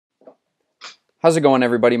How's it going,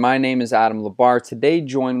 everybody? My name is Adam Lebarr. Today,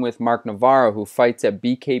 joined with Marc Navarro, who fights at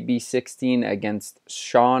BKB 16 against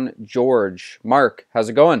Sean George. Marc, how's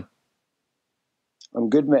it going? I'm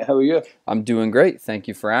good, mate. How are you? I'm doing great. Thank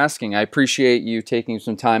you for asking. I appreciate you taking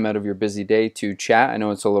some time out of your busy day to chat. I know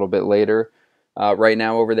it's a little bit later right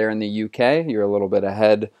now over there in the UK. You're a little bit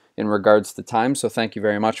ahead in regards to time, so thank you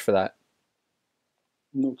very much for that.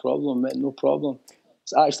 No problem, mate. No problem.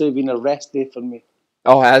 It's actually been a rest day for me.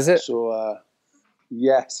 Oh, has it? So,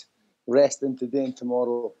 yes, resting today and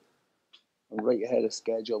tomorrow. I'm right ahead of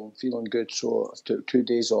schedule. I'm feeling good, so I took 2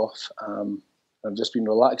 days off. I've just been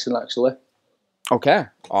relaxing, actually. Okay.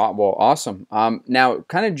 Well, awesome. Now,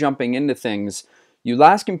 kind of jumping into things, you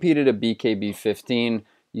last competed at BKB 15.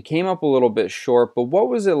 You came up a little bit short, but what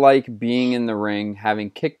was it like being in the ring, having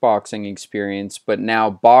kickboxing experience, but now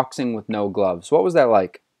boxing with no gloves? What was that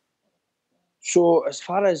like? So, as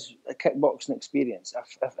far as a kickboxing experience,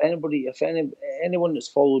 anyone that's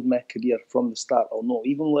followed my career from the start will know,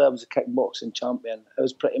 even though I was a kickboxing champion, I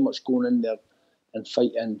was pretty much going in there and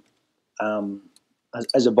fighting um,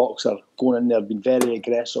 as a boxer, going in there, being very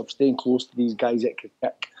aggressive, staying close to these guys that could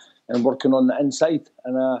kick and working on the inside.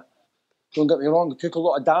 And don't get me wrong, it took a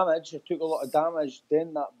lot of damage. It took a lot of damage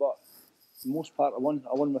doing that, but for the most part, I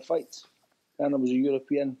won my fights. And I was a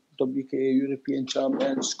European, WKA European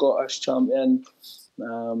champion, Scottish champion,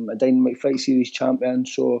 a Dynamite Fight Series champion.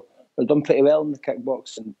 So I've done pretty well in the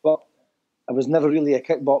kickboxing, but I was never really a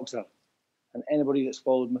kickboxer. And anybody that's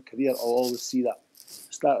followed my career will always see that.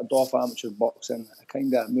 I started off amateur boxing. I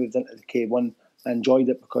kind of moved into the K1. I enjoyed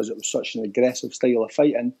it because it was such an aggressive style of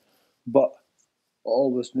fighting, but I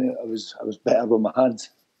always knew I was better with my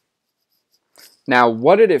hands. Now,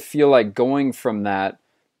 what did it feel like going from that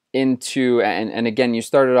into, and again, you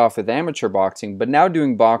started off with amateur boxing, but now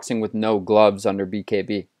doing boxing with no gloves under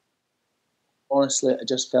BKB? Honestly, it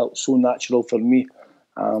just felt so natural for me.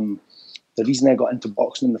 The reason I got into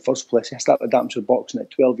boxing in the first place, I started amateur boxing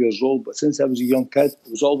at 12 years old, but since I was a young kid, I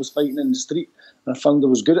was always fighting in the street, and I found I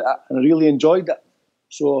was good at it, and I really enjoyed it.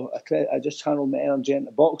 So I just channeled my energy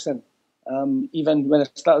into boxing. Even when I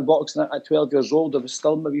started boxing at 12 years old, I was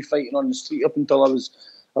still maybe fighting on the street up until I was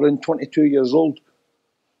around 22 years old.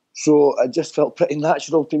 So it just felt pretty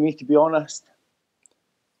natural to me, to be honest.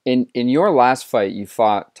 In your last fight, you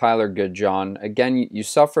fought Tyler Goodjohn. Again, you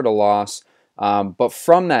suffered a loss, but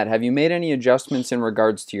from that, have you made any adjustments in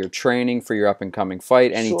regards to your training for your up-and-coming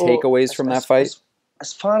fight? Any takeaways from that fight?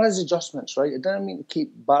 As far as adjustments, right, I don't mean to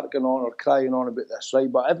keep barking on or crying on about this,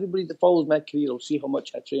 right, but everybody that follows my career will see how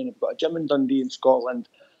much I train. I've got a gym in Dundee in Scotland.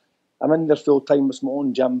 I'm in there full-time. It's my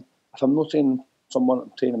own gym. If I'm not training someone,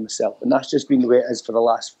 I'm training myself, and that's just been the way it is for the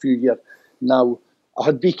last few years. Now, I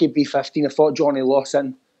had BKB 15. I fought Johnny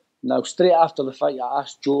Lawson. Now, straight after the fight, I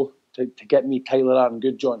asked Joe to get me Tyler Aaron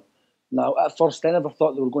Goodjohn. Now, at first, I never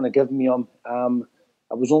thought they were going to give me him.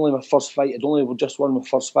 It was only my first fight. I'd only just won my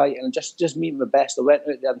first fight, and just meeting my best, I went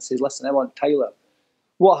out there and said, listen, I want Tyler.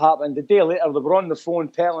 What happened? The day later, they were on the phone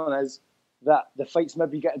telling us that the fight's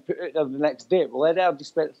maybe getting put out there the next day. Well, I'd already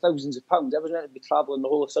spent thousands of pounds. I was meant to be travelling the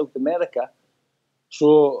whole of South America.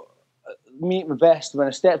 So, me at my best, when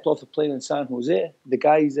I stepped off the plane in San Jose, the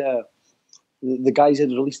guys had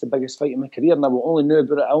released the biggest fight in my career, and I only knew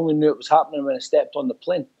about it. I only knew it was happening when I stepped on the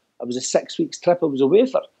plane. It was a 6 weeks trip I was away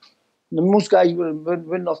for. And most guys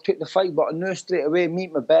wouldn't have took the fight, but I knew straight away, me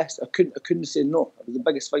at my best, I couldn't say no. It was the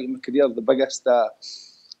biggest fight in my career, the biggest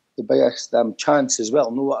chance as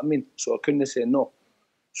well. Know what I mean? So I couldn't say no.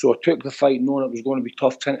 So I took the fight, knowing it was going to be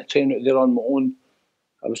tough, trying to train out there on my own.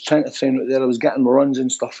 I was trying to train out there. I was getting my runs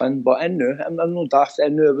and stuff in, but I'm no daft. I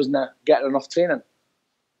knew I wasn't getting enough training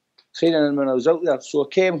when I was out there. So I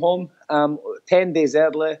came home 10 days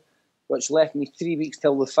early, which left me 3 weeks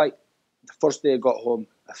till the fight. The first day I got home,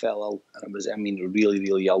 I fell ill, and really,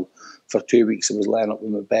 really ill. For 2 weeks, I was lying up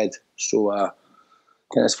in my bed. So,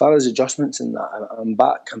 as far as adjustments and that, I'm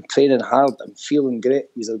back. I'm training hard. I'm feeling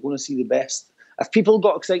great. You're going to see the best. If people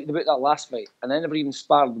got excited about that last fight, and I never even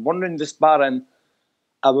sparred, one round of sparring,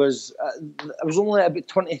 I was only about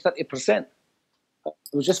 20-30%. I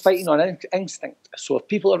was just fighting on instinct. So if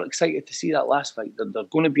people are excited to see that last fight, they're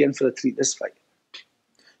going to be in for a treat this fight.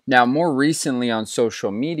 Now, more recently on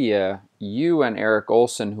social media, you and Eric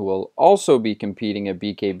Olson, who will also be competing at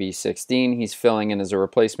BKB 16, he's filling in as a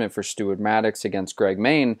replacement for Stuart Maddox against Greg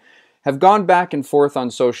Main, have gone back and forth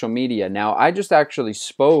on social media. Now, I just actually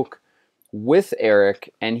spoke with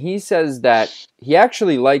Eric, and he says that he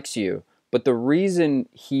actually likes you, but the reason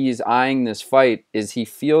he's eyeing this fight is he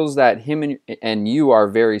feels that him and you are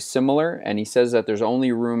very similar, and he says that there's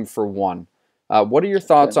only room for one. What are your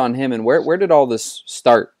thoughts on him, and where did all this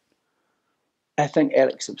start? I think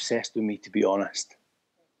Eric's obsessed with me, to be honest.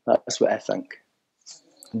 That's what I think.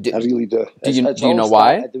 I really do. Do you know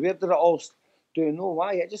why? Where did it all? Do you know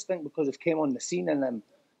why? I just think because it came on the scene, and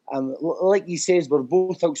like he says, we're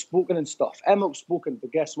both outspoken and stuff. I'm outspoken,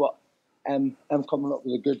 but guess what? I'm coming up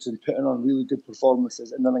with the goods and putting on really good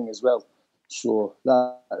performances in the ring as well. So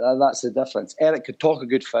that's the difference. Eric could talk a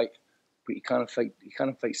good fight, but he can't fight. He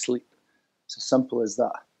can't fight sleep. It's as simple as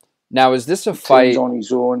that. Now, is this a fight on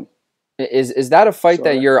his own? Is that a fight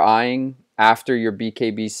that you're eyeing after your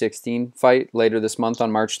BKB 16 fight later this month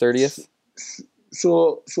on March 30th?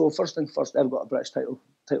 So first thing first, I've got a British title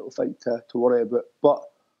fight to worry about. But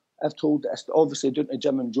I've told it's obviously down to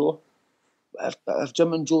Jim and Joe. If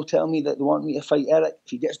Jim and Joe tell me that they want me to fight Eric,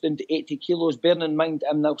 if he gets down to 80 kilos, bearing in mind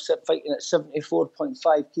I'm now fighting at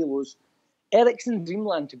 74.5 kilos, Eric's in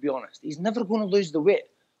dreamland, to be honest. He's never going to lose the weight.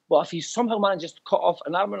 But if he somehow manages to cut off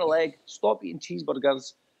an arm and a leg, stop eating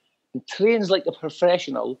cheeseburgers, and trains like a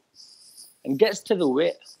professional, and gets to the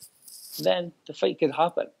weight, then the fight could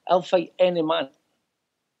happen. I'll fight any man.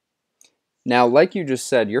 Now, like you just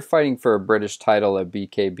said, you're fighting for a British title at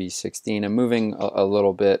BKB 16 and moving a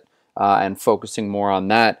little bit and focusing more on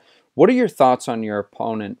that. What are your thoughts on your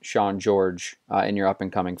opponent, Sean George, in your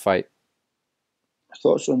up-and-coming fight? My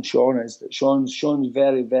thoughts on Sean is that Sean's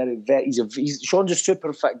very, very, very... Sean's a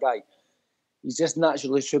super fit guy. He's just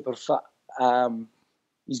naturally super fit.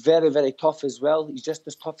 He's very, very tough as well. He's just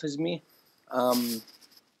as tough as me. The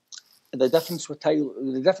difference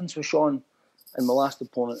with Sean and my last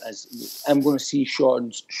opponent is I'm going to see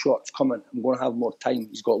Sean's shots coming. I'm going to have more time.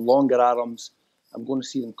 He's got longer arms. I'm going to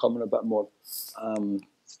see them coming a bit more.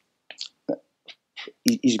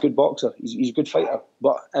 He's a good boxer. He's a good fighter,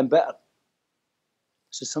 but I'm better.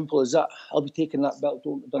 It's as simple as that. I'll be taking that belt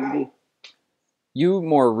to Dundee. You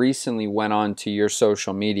more recently went on to your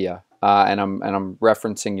social media, and I'm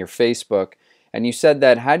referencing your Facebook, and you said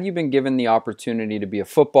that had you been given the opportunity to be a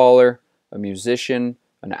footballer, a musician,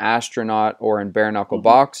 an astronaut, or in bare knuckle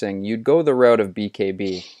boxing, you'd go the route of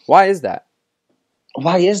BKB. Why is that?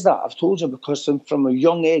 Why is that? I've told you, because from a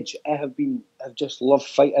young age, I've just loved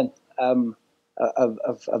fighting.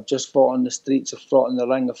 I've just fought on the streets, I've fought in the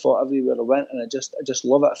ring, I've fought everywhere I went, and I just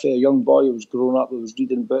love it. For a young boy, I was growing up, I was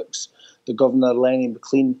reading books. The Governor, Lenny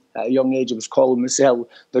McLean, at a young age, I was calling myself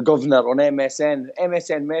the Governor on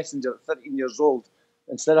MSN Messenger at 13 years old.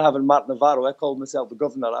 Instead of having Marc Navarro, I called myself the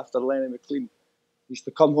Governor after Lenny McLean. I used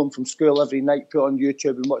to come home from school every night, put on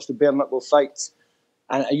YouTube and watch the bare knuckle fights.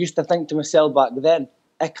 And I used to think to myself back then,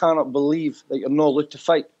 I cannot believe that you're not allowed to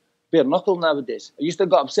fight bare knuckle nowadays. I used to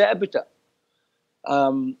get upset about it.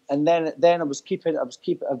 And then I've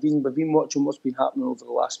been watching what's been happening over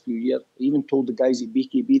the last few years. I even told the guys at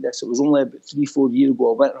BKB this. It was only about 3-4 years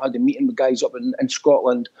ago. I went and had a meeting with guys up in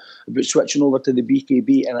Scotland about switching over to the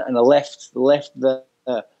BKB, and I left the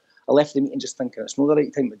meeting just thinking it's not the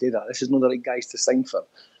right time to do that. This is not the right guys to sign for.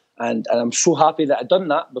 And I'm so happy that I done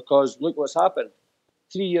that, because look what's happened.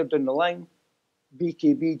 3 years down the line,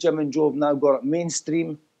 BKB, Jim and Joe have now got it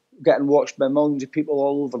mainstream, getting watched by millions of people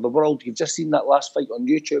all over the world. You've just seen that last fight on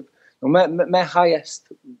YouTube. Now, my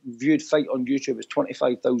highest viewed fight on YouTube is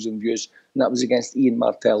 25,000 views, and that was against Ian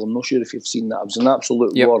Martell. I'm not sure if you've seen that. It was an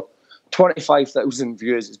absolute war. 25,000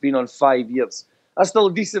 views. It's been on 5 years. That's still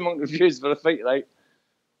a decent amount of views for a fight, right?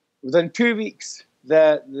 Within 2 weeks,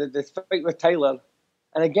 the fight with Tyler,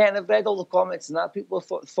 and again, I've read all the comments and that. People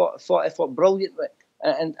thought I fought brilliantly.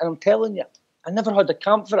 And I'm telling you, I never had a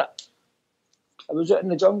camp for it. I was out in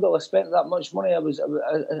the jungle. I spent that much money. I was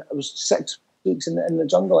 6 weeks in the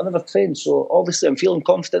jungle. I never trained. So obviously I'm feeling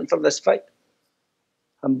confident for this fight.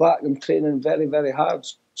 I'm back. I'm training very, very hard.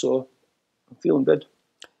 So I'm feeling good.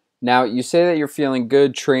 Now, you say that you're feeling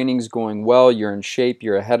good. Training's going well. You're in shape.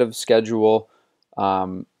 You're ahead of schedule.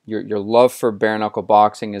 Your love for bare knuckle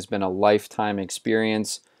boxing has been a lifetime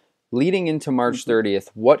experience. Leading into March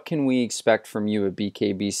 30th, what can we expect from you at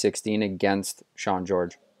BKB 16 against Sean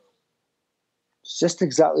George? It's just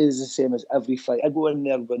exactly the same as every fight. I go in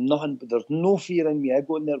there with nothing, but there's no fear in me. I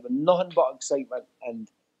go in there with nothing but excitement, and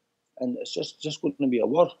it's just going to be a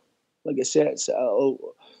war. Like I said,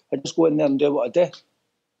 I just go in there and do what I do.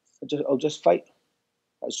 I'll just fight.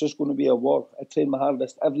 It's just going to be a war. I train my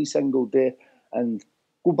hardest every single day, and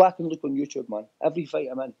go back and look on YouTube, man. Every fight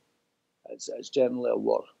I'm in, it's generally a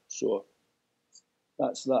war. So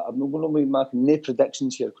that's that. I'm not going to be making no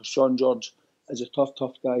predictions here, because Sean George is a tough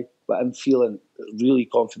guy, but I'm feeling really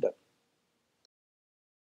confident.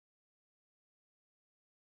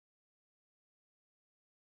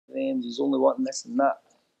 He's only wanting this and that.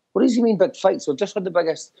 What does he mean big fights? We've just had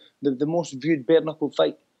the most viewed bare knuckle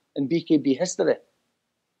fight in BKB history.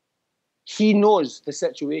 He knows the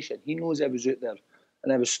situation. He knows I was out there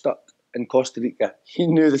and I was stuck in Costa Rica. He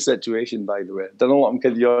knew the situation, by the way. Don't let him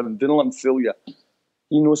kid you on. Don't let him fool you.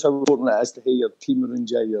 He knows how important it is to have your team around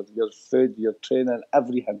you, your food, your training,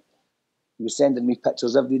 everything. He was sending me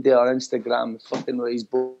pictures every day on Instagram, fucking with his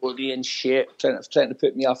body in shape, trying to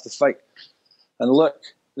put me off the fight. And look,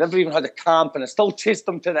 never even had a camp, and I still chased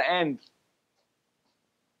him to the end.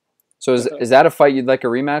 So is that a fight you'd like a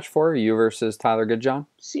rematch for, you versus Tyler Goodjohn?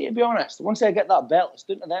 See, to be honest, once I get that belt, it's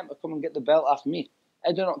down to them to come and get the belt off me.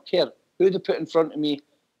 I do not care who they put in front of me.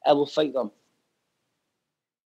 I will fight them.